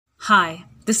Hi,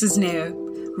 this is Neo,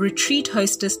 retreat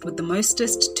hostess with the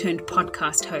mostest turned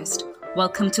podcast host.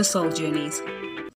 Welcome to Soul Journeys.